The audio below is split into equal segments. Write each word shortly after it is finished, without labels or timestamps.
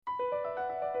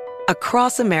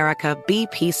Across America,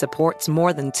 BP supports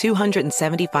more than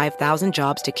 275,000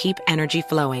 jobs to keep energy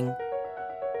flowing.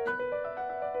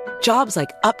 Jobs like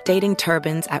updating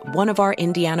turbines at one of our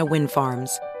Indiana wind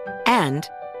farms and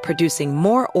producing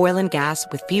more oil and gas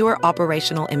with fewer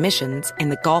operational emissions in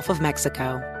the Gulf of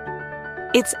Mexico.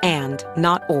 It's and,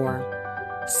 not or.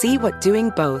 See what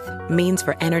doing both means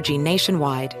for energy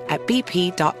nationwide at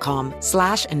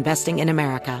bp.com/investing in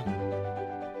America.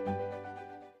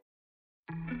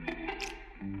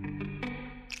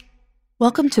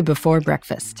 Welcome to Before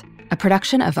Breakfast, a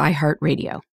production of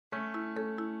iHeartRadio.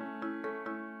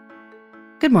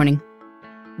 Good morning.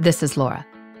 This is Laura.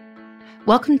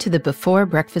 Welcome to the Before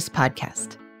Breakfast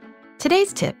podcast.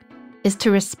 Today's tip is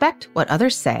to respect what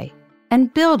others say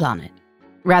and build on it,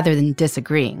 rather than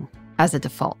disagreeing as a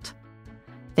default.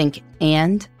 Think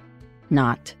and,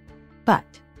 not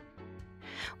but.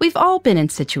 We've all been in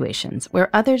situations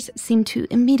where others seem to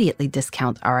immediately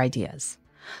discount our ideas.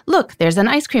 Look, there's an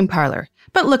ice cream parlor,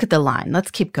 but look at the line. Let's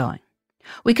keep going.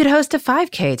 We could host a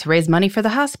 5K to raise money for the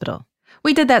hospital.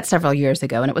 We did that several years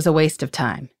ago, and it was a waste of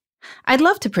time. I'd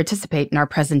love to participate in our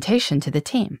presentation to the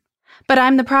team, but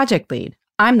I'm the project lead.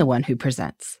 I'm the one who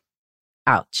presents.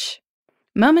 Ouch.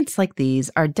 Moments like these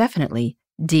are definitely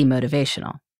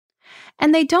demotivational.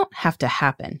 And they don't have to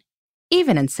happen,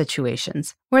 even in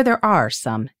situations where there are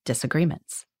some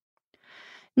disagreements.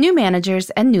 New managers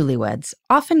and newlyweds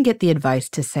often get the advice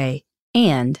to say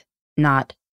and,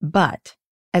 not but,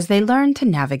 as they learn to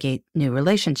navigate new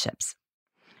relationships.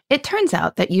 It turns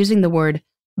out that using the word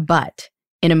but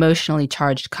in emotionally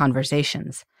charged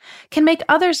conversations can make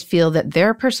others feel that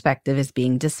their perspective is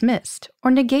being dismissed or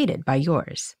negated by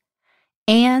yours.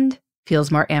 And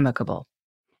feels more amicable.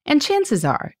 And chances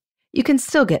are, you can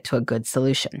still get to a good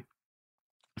solution.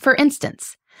 For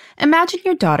instance, imagine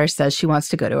your daughter says she wants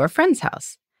to go to her friend's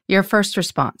house. Your first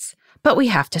response, but we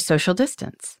have to social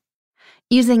distance.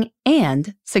 Using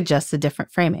and suggests a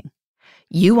different framing.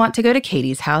 You want to go to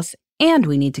Katie's house, and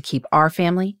we need to keep our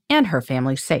family and her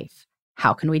family safe.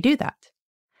 How can we do that?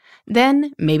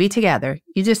 Then, maybe together,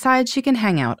 you decide she can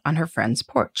hang out on her friend's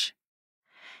porch.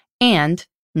 And,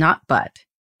 not but,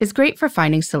 is great for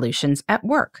finding solutions at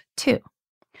work, too.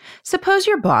 Suppose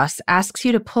your boss asks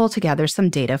you to pull together some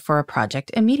data for a project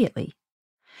immediately.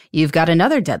 You've got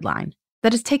another deadline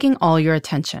that is taking all your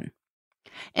attention.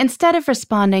 Instead of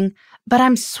responding, but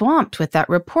I'm swamped with that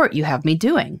report you have me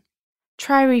doing,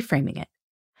 try reframing it.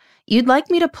 You'd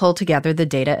like me to pull together the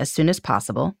data as soon as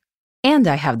possible, and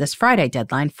I have this Friday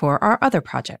deadline for our other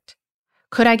project.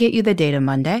 Could I get you the data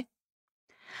Monday?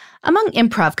 Among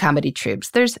improv comedy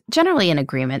troupes, there's generally an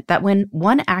agreement that when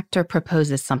one actor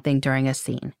proposes something during a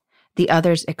scene, the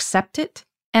others accept it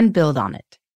and build on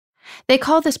it. They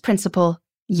call this principle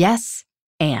yes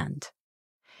and.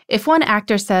 If one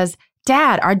actor says,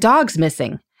 "Dad, our dog's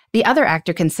missing," the other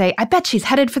actor can say, "I bet she's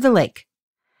headed for the lake."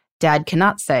 Dad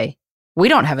cannot say, "We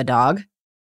don't have a dog."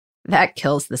 That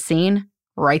kills the scene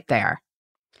right there.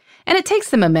 And it takes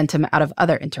the momentum out of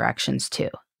other interactions too.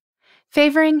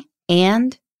 Favoring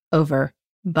and over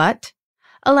but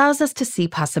allows us to see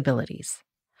possibilities.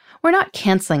 We're not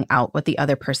canceling out what the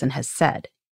other person has said.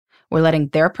 We're letting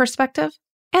their perspective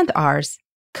and ours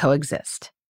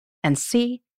coexist and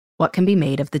see what can be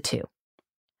made of the two.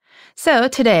 So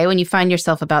today, when you find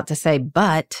yourself about to say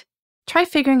but, try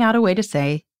figuring out a way to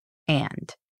say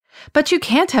and. But you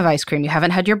can't have ice cream, you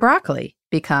haven't had your broccoli,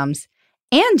 becomes,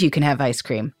 and you can have ice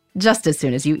cream just as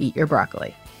soon as you eat your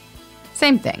broccoli.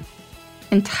 Same thing,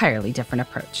 entirely different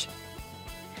approach.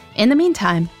 In the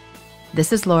meantime,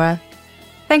 this is Laura.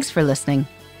 Thanks for listening,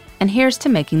 and here's to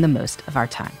making the most of our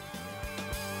time.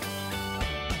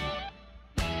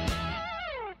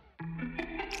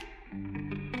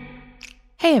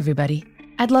 Hey everybody,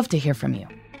 I'd love to hear from you.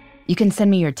 You can send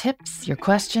me your tips, your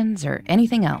questions, or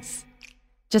anything else.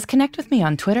 Just connect with me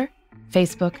on Twitter,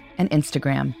 Facebook, and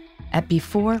Instagram at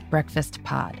Before Breakfast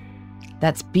Pod.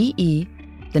 That's BE,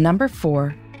 the number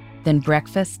 4, then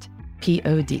breakfast,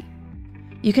 POD.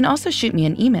 You can also shoot me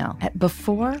an email at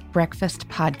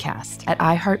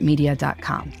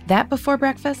beforebreakfastpodcast@iheartmedia.com. That Before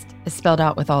Breakfast is spelled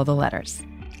out with all the letters.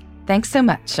 Thanks so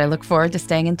much. I look forward to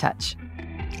staying in touch.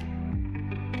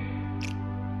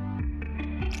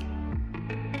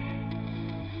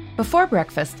 Before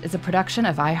Breakfast is a production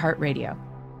of iHeartRadio.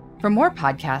 For more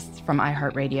podcasts from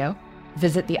iHeartRadio,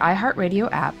 visit the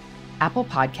iHeartRadio app, Apple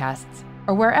Podcasts,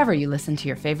 or wherever you listen to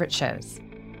your favorite shows.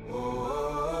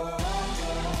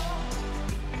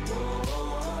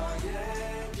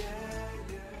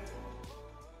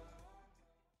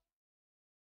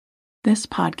 This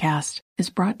podcast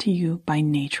is brought to you by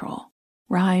Natrol.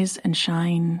 Rise and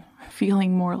shine,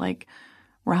 feeling more like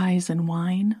rise and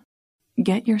wine.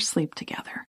 Get your sleep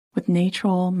together with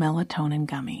Natrol Melatonin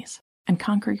Gummies and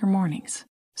conquer your mornings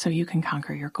so you can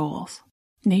conquer your goals.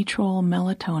 Natrol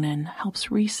Melatonin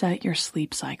helps reset your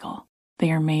sleep cycle.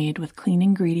 They are made with clean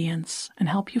ingredients and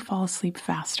help you fall asleep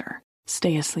faster,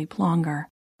 stay asleep longer,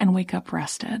 and wake up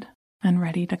rested and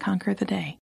ready to conquer the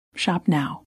day. Shop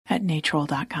now at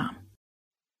Natrol.com.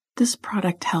 This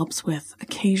product helps with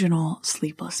occasional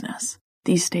sleeplessness.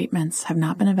 These statements have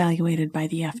not been evaluated by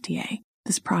the FDA.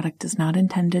 This product is not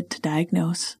intended to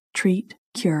diagnose, treat,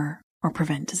 cure, or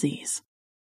prevent disease.